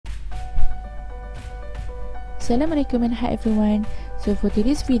Assalamualaikum and hi everyone. So for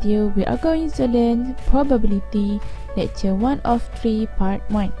today's video, we are going to learn probability lecture 1 of 3 part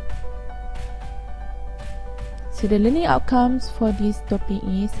 1. So the learning outcomes for this topic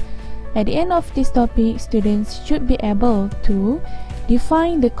is, at the end of this topic, students should be able to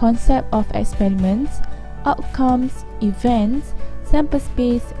define the concept of experiments, outcomes, events, sample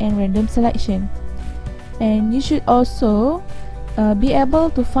space and random selection. And you should also be able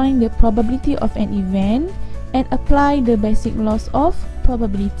to find the probability of an event and apply the basic laws of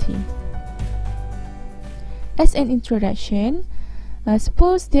probability. As an introduction,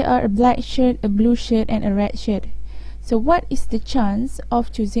 suppose there are a black shirt, a blue shirt and a red shirt. So what is the chance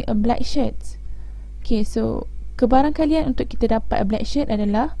of choosing a black shirt? Okay, so kebarangkalian untuk kita dapat a black shirt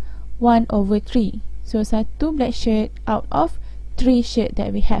adalah 1/3. So satu black shirt out of 3 shirt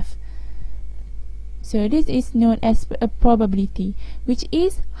that we have. So this is known as a probability, which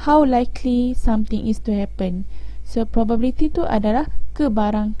is how likely something is to happen. So probability tu adalah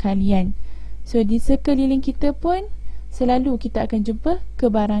kebarangkalian. So di sekeliling kita pun selalu kita akan jumpa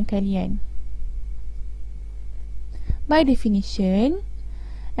kebarangkalian. By definition,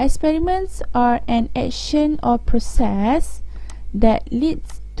 experiments are an action or process that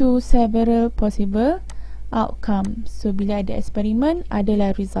leads to several possible outcomes. So bila ada eksperimen,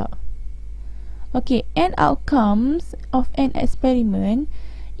 adalah result. Okay, an outcomes of an experiment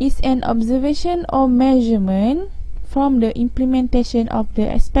is an observation or measurement from the implementation of the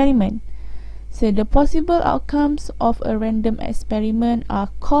experiment. So the possible outcomes of a random experiment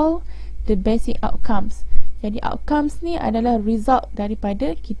are called the basic outcomes. Jadi outcomes ni adalah result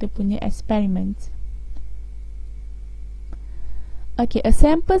daripada kita punya experiment. Okay, a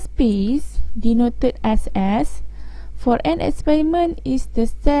sample space denoted as S for an experiment is the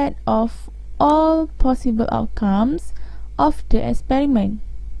set of all possible outcomes of the experiment.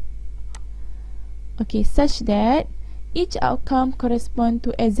 Okay, such that each outcome corresponds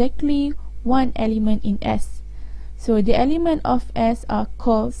to exactly one element in S. So the element of S are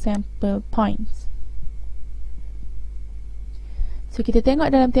called sample points. So kita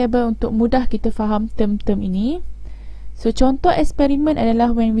tengok dalam table untuk mudah kita faham term-term ini. So contoh eksperimen adalah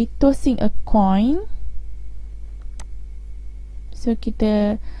when we tossing a coin. So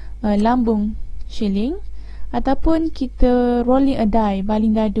kita lambung shilling, ataupun kita rolling a die,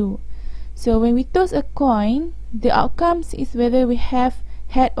 baling dadu. So when we toss a coin, the outcomes is whether we have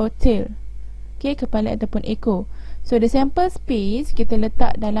head or tail. Okay, kepala ataupun ekor. So the sample space kita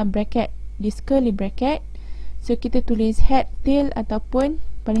letak dalam bracket, this curly bracket. So kita tulis head, tail, ataupun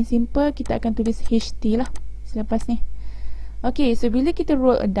paling simple kita akan tulis HT lah selepas ni. Okay, so bila kita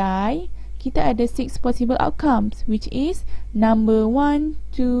roll a die, kita ada 6 possible outcomes, which is number 1,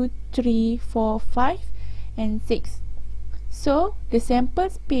 2, 3, 4, 5 and 6. So the sample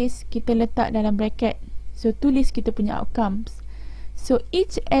space kita letak dalam bracket. So tulis kita punya outcomes. So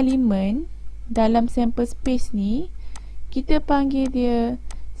each element dalam sample space ni kita panggil dia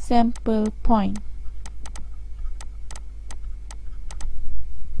sample point.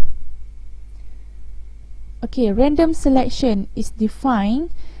 Okay, random selection is defined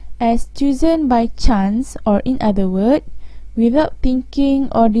as chosen by chance, or in other words, without thinking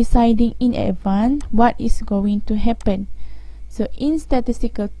or deciding in advance what is going to happen. So in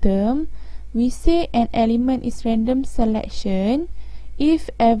statistical term, we say an element is random selection if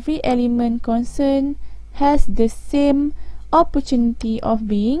every element concerned has the same opportunity of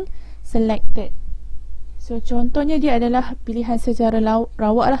being selected. So contohnya dia adalah pilihan secara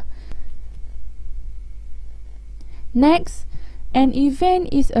rawak lah. Next, an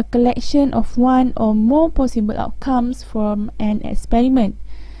event is a collection of one or more possible outcomes from an experiment.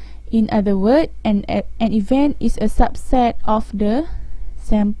 In other words, an event is a subset of the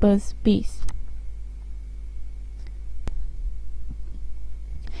sample space.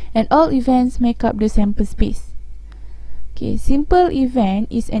 And all events make up the sample space. Okay, simple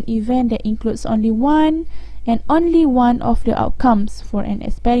event is an event that includes only one and only one of the outcomes for an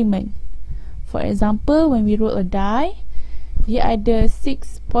experiment. For example, when we roll a die, dia ada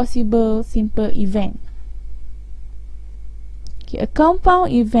 6 possible simple event. Okay, a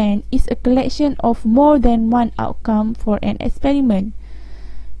compound event is a collection of more than one outcome for an experiment.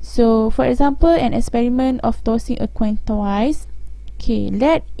 So, for example, an experiment of tossing a coin twice. Okay,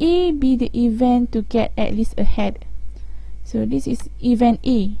 let A be the event to get at least a head. So this is event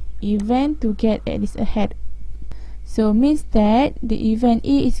A, event to get at least a head. So means that the event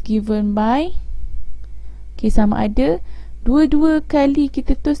A is given by, okay, sama ada dua-dua kali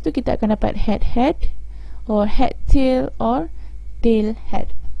kita toss tu kita akan dapat head, or head tail, or tail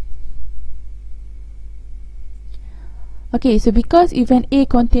head. Okay, so because event A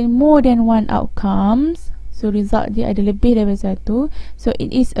contain more than one outcomes, So result dia ada lebih daripada 1. So it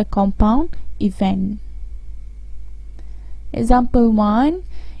is a compound event. Example 1.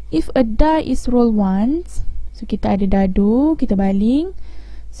 If a die is rolled once, so kita ada dadu, kita baling.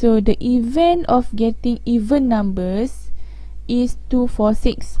 So the event of getting even numbers is 2, 4,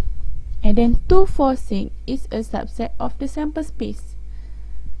 6. And then 2, 4, 6 is a subset of the sample space.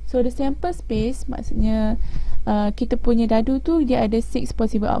 So the sample space maksudnya kita punya dadu tu dia ada 6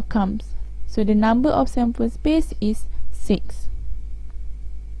 possible outcomes. So the number of sample space is 6.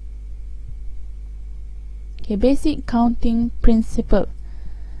 Okay, basic counting principle.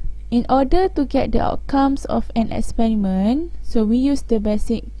 In order to get the outcomes of an experiment, so we use the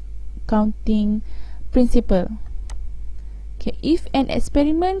basic counting principle. Okay, if an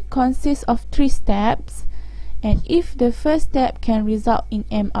experiment consists of 3 steps, and if the first step can result in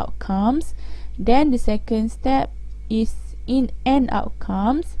m outcomes, then the second step is in n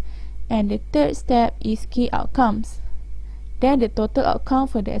outcomes, and the third step is k outcomes. Then the total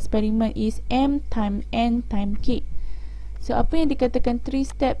outcome for the experiment is m times n times k. So apa yang dikatakan 3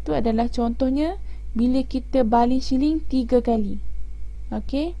 step tu adalah contohnya bila kita baling shilling 3 kali.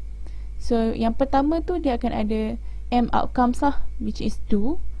 Okay, so yang pertama tu dia akan ada m outcomes lah, which is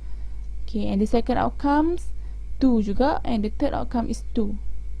 2. Okay, and the second outcomes 2 juga, and the third outcome is 2.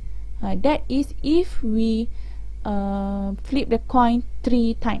 That is if we flip the coin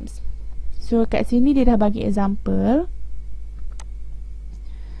 3 times. So kat sini dia dah bagi example.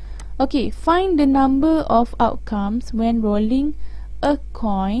 Okay, find the number of outcomes when rolling a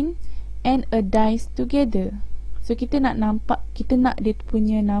coin and a dice together. So kita nak dia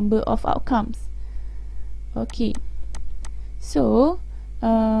punya number of outcomes. Okay, so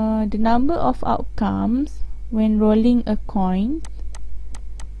the number of outcomes when rolling a coin.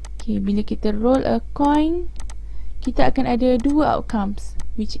 Okay, bila kita roll a coin, kita akan ada 2 outcomes,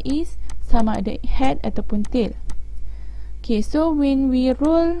 which is sama ada head ataupun tail. Okay, so when we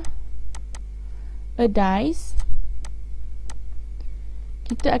roll a dice,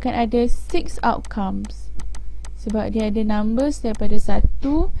 kita akan ada 6 outcomes sebab dia ada numbers daripada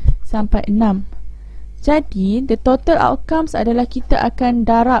 1 sampai 6. Jadi the total outcomes adalah kita akan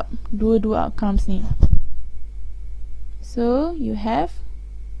darab dua-dua outcomes ni. So you have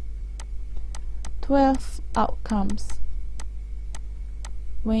 12 outcomes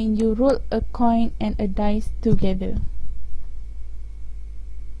when you roll a coin and a dice together.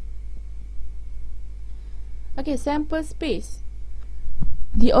 Okay, sample space.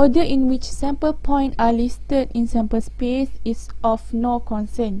 The order in which sample points are listed in sample space is of no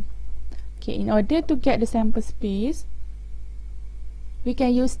concern. Okay, in order to get the sample space, we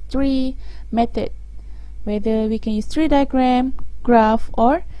can use 3 methods. Whether we can use tree diagram, graph,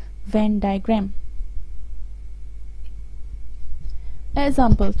 or Venn diagram.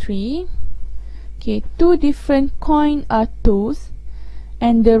 Example 3. Okay, 2 different coins are tossed,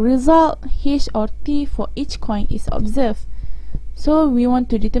 and the result H or T for each coin is observed. So we want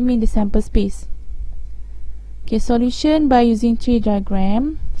to determine the sample space. Okay, solution by using tree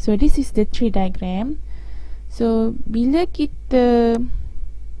diagram. So this is the tree diagram. So bila kita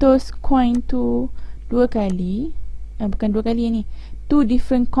toss coin tu 2 kali, bukan 2 kali ni, 2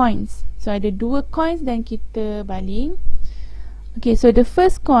 different coins. So ada 2 coins dan kita baling. Okay, so the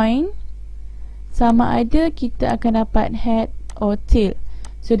first coin sama ada kita akan dapat head or tail.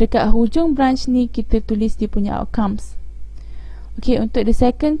 So dekat hujung branch ni kita tulis dia punya outcomes. Okay, untuk the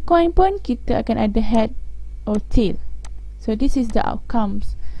second coin pun kita akan ada head or tail. So this is the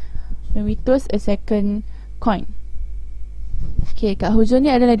outcomes when we toss a second coin. Okay, kat hujung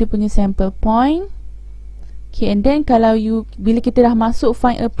ni adalah dia punya sample point. Okay, and then kalau bila kita dah masuk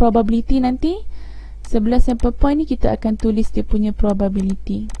find a probability nanti, sebelah sample point ni kita akan tulis dia punya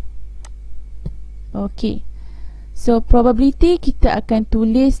probability. Okay, so probability kita akan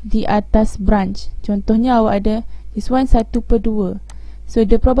tulis di atas branch. Contohnya awak ada this one 1/2. So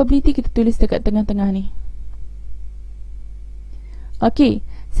the probability kita tulis dekat tengah-tengah ni. Okay,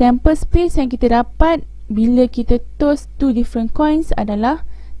 sample space yang kita dapat bila kita toss 2 different coins adalah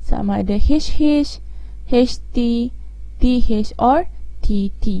sama ada HH, HT, TH or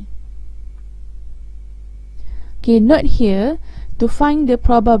TT. Okay, note here, to find the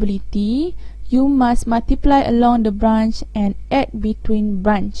probability, you must multiply along the branch and add between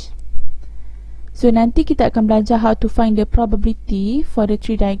branch. So nanti kita akan belajar how to find the probability for the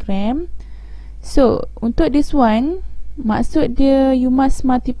tree diagram. So untuk this one, maksud dia you must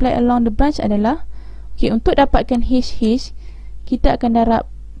multiply along the branch adalah, okay, untuk dapatkan HH, kita akan darab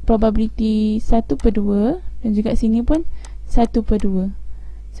probability 1/2 dan juga sini pun 1/2.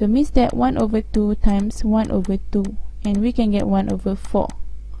 So means that 1/2 times 1/2, and we can get 1/4.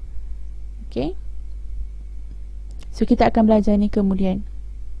 Okay. So kita akan belajar ni kemudian.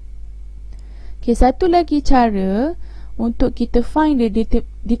 Okay, satu lagi cara untuk kita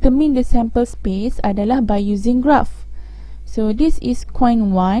determine the sample space adalah by using graph. So this is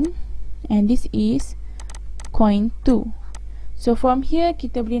coin 1 and this is coin 2. So from here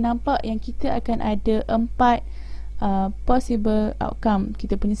kita boleh nampak yang kita akan ada 4 possible outcome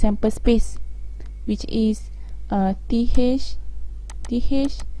kita punya sample space, which is TH, TH,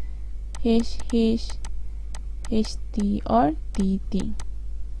 HH, HT or TT.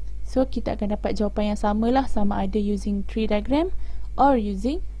 So kita akan dapat jawapan yang sama lah, sama ada using tree diagram or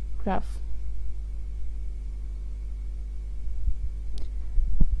using graph.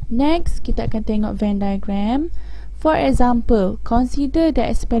 Next, kita akan tengok Venn diagram. For example, consider the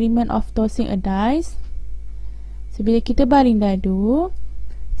experiment of tossing a dice. So bila kita baling dadu,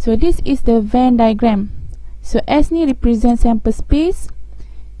 so this is the Venn diagram. So S ni represent sample space,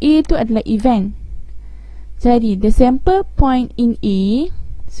 A tu adalah event. Jadi the sample point in A,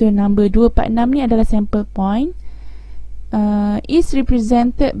 so number 246 ni adalah sample point, is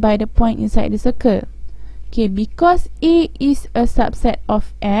represented by the point inside the circle. Okay, because A is a subset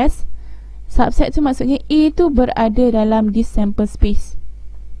of S, subset tu maksudnya A tu berada dalam this sample space.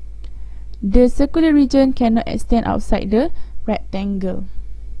 The circular region cannot extend outside the rectangle.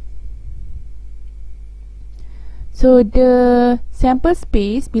 So the sample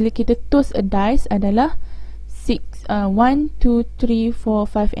space bila kita toss a dice adalah 1, 2, 3, 4,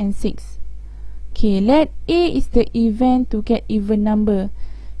 5 and 6. Okay, let A is the event to get even number.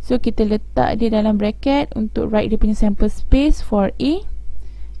 So kita letak dia dalam bracket untuk write dia punya sample space for A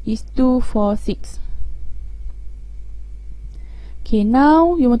is 2, 4, 6. Okay,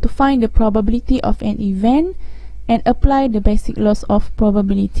 now you want to find the probability of an event and apply the basic laws of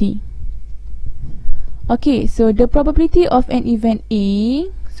probability. Okay, so the probability of an event A,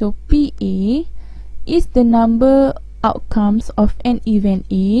 so PA, is the number outcomes of an event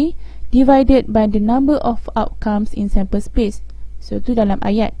A divided by the number of outcomes in sample space. So tu dalam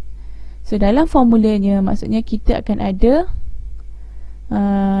ayat. So dalam formulanya maksudnya kita akan ada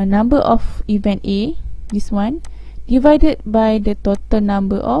number of event A, this one, divided by the total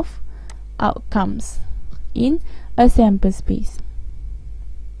number of outcomes in a sample space.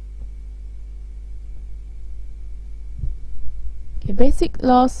 Okay, basic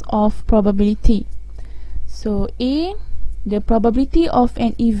laws of probability. So A, the probability of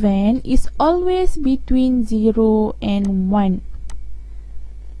an event is always between 0 and 1.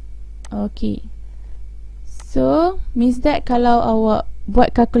 Okay, so means that kalau awak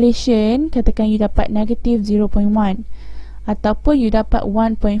buat calculation, katakan you dapat negative 0.1 ataupun you dapat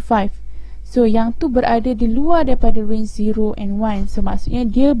 1.5, so yang tu berada di luar daripada range 0 and 1. So maksudnya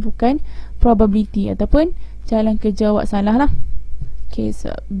dia bukan probability ataupun jalan kerja awak salah lah. Okay,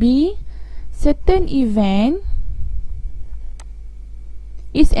 so B, certain event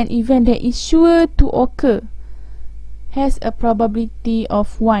is an event that is sure to occur, has a probability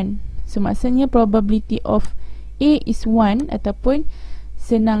of 1. So maksudnya probability of A is 1 ataupun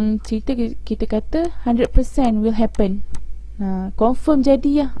senang cerita kita kata 100% will happen. Confirm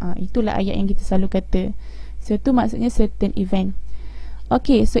jadi lah. Itulah ayat yang kita selalu kata. So tu maksudnya certain event.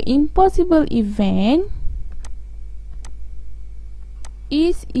 Okay, so impossible event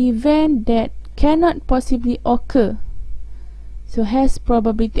is event that cannot possibly occur, so has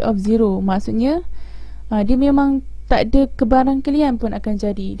probability of 0. Maksudnya dia memang tak ada kebarangkalian pun akan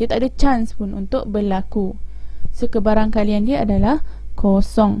jadi, dia tak ada chance pun untuk berlaku. So kebarangkalian dia adalah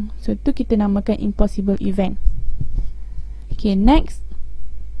kosong. So tu kita namakan impossible event. Okay, next,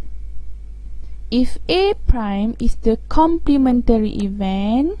 if A prime is the complementary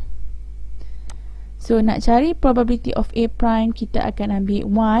event, so nak cari probability of A prime, kita akan ambil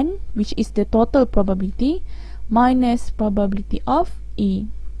 1, which is the total probability, minus probability of A.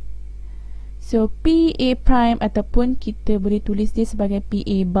 So PA prime ataupun kita boleh tulis dia sebagai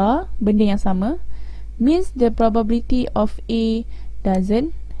PA bar, benda yang sama, means the probability of A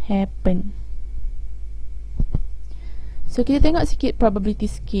doesn't happen. So kita tengok sikit probability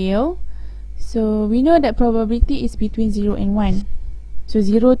scale. So we know that probability is between 0 and 1. So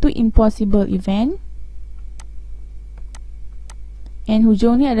 0 tu impossible event, and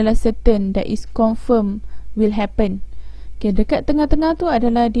hujung ni adalah certain, that is confirm will happen. Okay, dekat tengah-tengah tu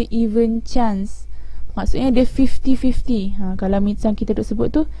adalah dia even chance. Maksudnya dia 50-50. Kalau macam kita duk sebut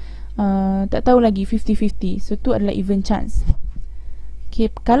tu tak tahu lagi 50-50. So tu adalah even chance. Okay,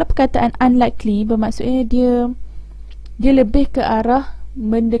 kalau perkataan unlikely bermaksudnya dia lebih ke arah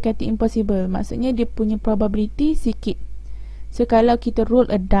mendekati impossible. Maksudnya dia punya probability sikit. So kalau kita roll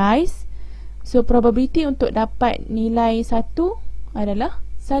a dice, so probability untuk dapat nilai 1 adalah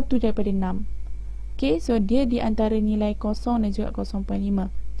 1 daripada 6. Okay, so dia di antara nilai 0 dan juga 0.5.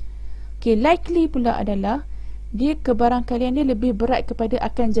 Okay, likely pula adalah dia kebarangkalian dia lebih berat kepada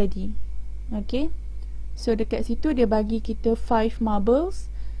akan jadi. Okay, so dekat situ dia bagi kita 5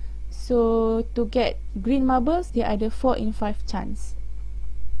 marbles. So to get green marbles, dia ada 4 in 5 chance.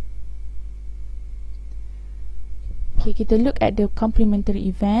 Okay, kita look at the complementary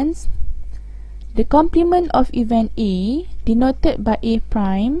events. The complement of event A, denoted by A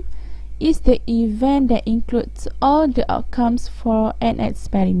prime, is the event that includes all the outcomes for an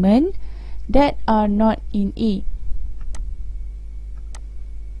experiment that are not in A.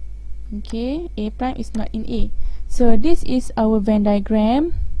 Okay, A prime is not in A. So this is our Venn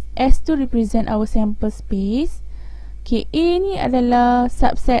diagram. S2 represent our sample space. Okay, A ni adalah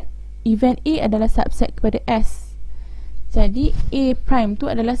subset, event A adalah subset kepada S. Jadi A prime tu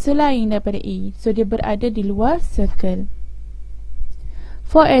adalah selain daripada A. So dia berada di luar circle.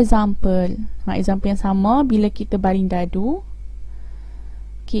 For example, example yang sama bila kita baling dadu.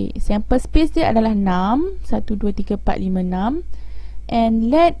 Okay, sample space dia adalah 6, 1, 2, 3, 4, 5, 6.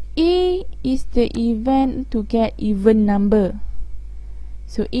 And let A is the event to get even number.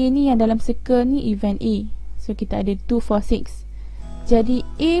 So A ni yang dalam circle ni event A. So kita ada 2, 4, 6. Jadi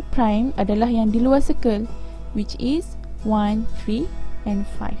A prime adalah yang di luar circle, which is 1, 3 and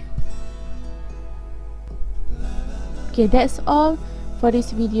 5. Okay, that's all for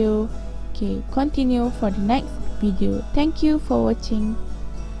this video. Okay, continue for the next video. Thank you for watching.